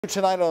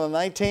Tonight on the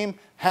night team,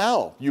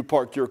 how you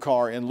park your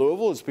car in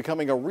Louisville is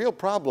becoming a real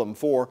problem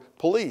for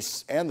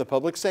police and the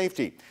public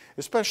safety,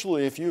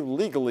 especially if you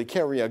legally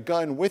carry a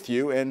gun with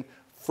you and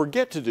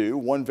forget to do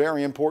one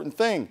very important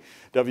thing.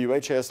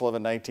 WHAS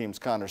 11 Night Team's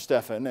Connor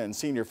Steffen and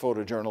senior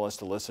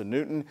photojournalist Alyssa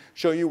Newton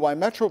show you why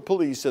Metro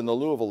Police and the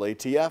Louisville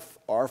ATF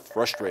are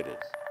frustrated.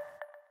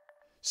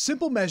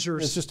 Simple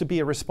measures is just to be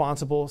a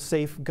responsible,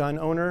 safe gun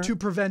owner to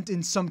prevent,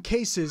 in some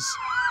cases,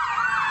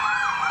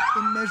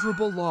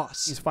 immeasurable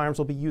loss. These firearms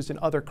will be used in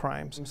other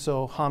crimes,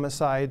 so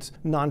homicides,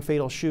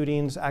 non-fatal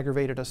shootings,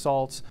 aggravated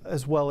assaults,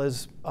 as well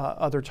as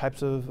other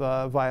types of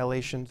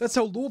violations. That's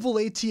how Louisville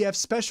ATF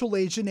Special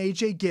Agent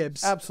A.J.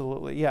 Gibbs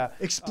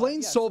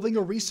explains solving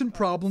a recent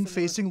problem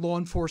facing law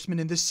enforcement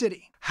in the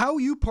city. How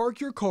you park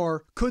your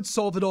car could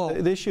solve it all.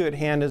 The issue at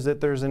hand is that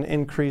there's an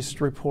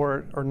increased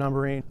report or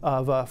numbering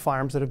of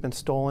firearms that have been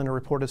stolen or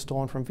reported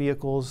stolen from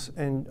vehicles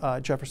in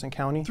Jefferson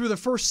County. Through the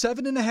first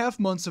 7.5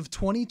 months of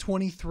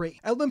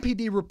 2023,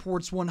 LMPD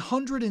reports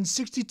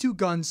 162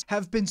 guns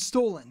have been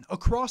stolen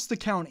across the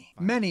county,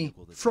 many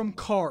from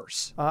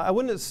cars. I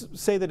wouldn't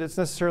say that it's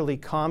necessarily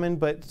common,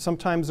 but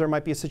sometimes there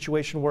might be a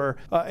situation where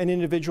an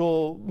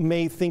individual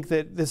may think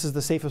that this is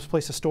the safest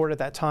place to store it at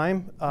that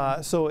time,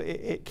 so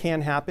it can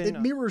happen.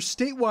 It mirrors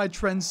statewide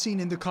trends seen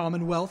in the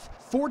Commonwealth,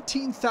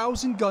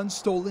 14,000 guns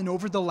stolen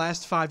over the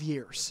last 5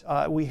 years.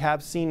 We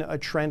have seen a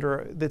trend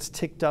that's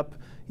ticked up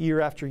year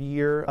after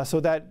year,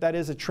 so that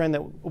is a trend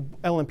that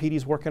LMPD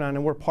is working on,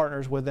 and we're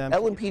partners with them.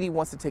 LMPD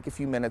wants to take a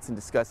few minutes and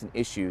discuss an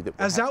issue that,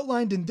 as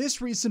outlined in this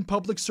recent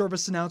public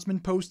service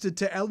announcement posted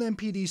to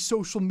LMPD's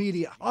social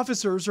media,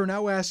 officers are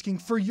now asking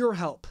for your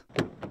help.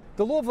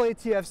 The Louisville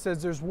ATF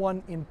says there's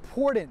one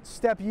important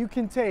step you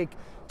can take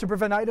to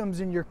prevent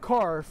items in your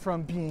car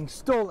from being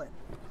stolen.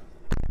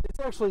 It's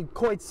actually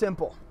quite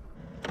simple.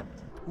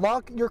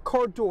 Lock your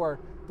car door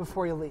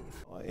before you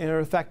leave.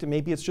 In fact,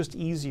 maybe it's just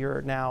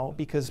easier now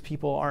because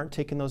people aren't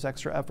taking those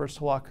extra efforts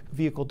to lock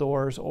vehicle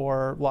doors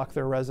or lock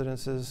their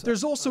residences.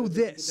 There's also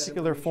this. This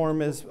particular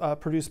form is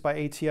produced by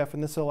ATF,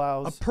 and this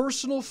allows a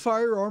personal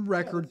firearm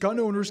record gun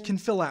owners can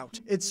fill out.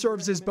 It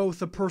serves as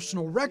both a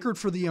personal record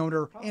for the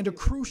owner and a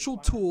crucial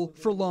tool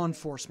for law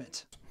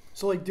enforcement.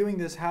 So like doing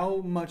this, how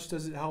much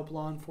does it help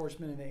law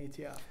enforcement and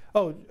the ATF?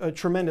 Oh,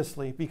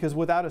 tremendously, because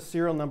without a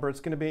serial number, it's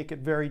going to make it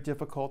very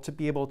difficult to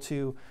be able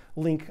to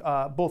link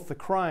both the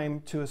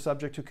crime to a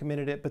subject who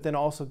committed it, but then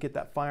also get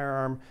that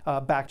firearm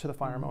back to the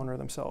firearm owner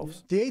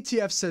themselves. The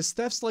ATF says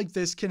thefts like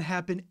this can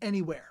happen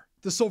anywhere.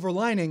 The silver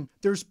lining,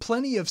 there's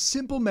plenty of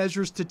simple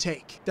measures to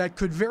take that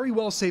could very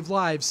well save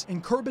lives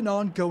and curb an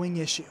ongoing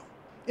issue.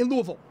 In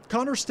Louisville,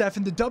 Connor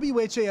Steffen, the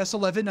WHAS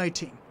 11 Night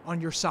Team,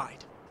 on your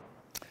side.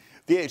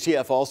 The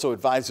ATF also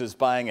advises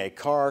buying a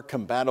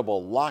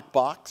car-compatible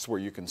lockbox where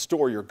you can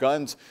store your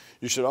guns.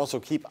 You should also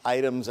keep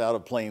items out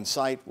of plain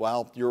sight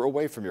while you're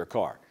away from your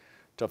car.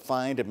 To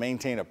find and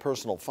maintain a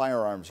personal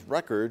firearms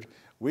record,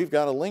 we've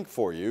got a link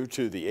for you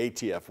to the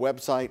ATF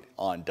website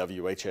on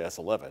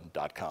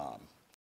WHAS11.com.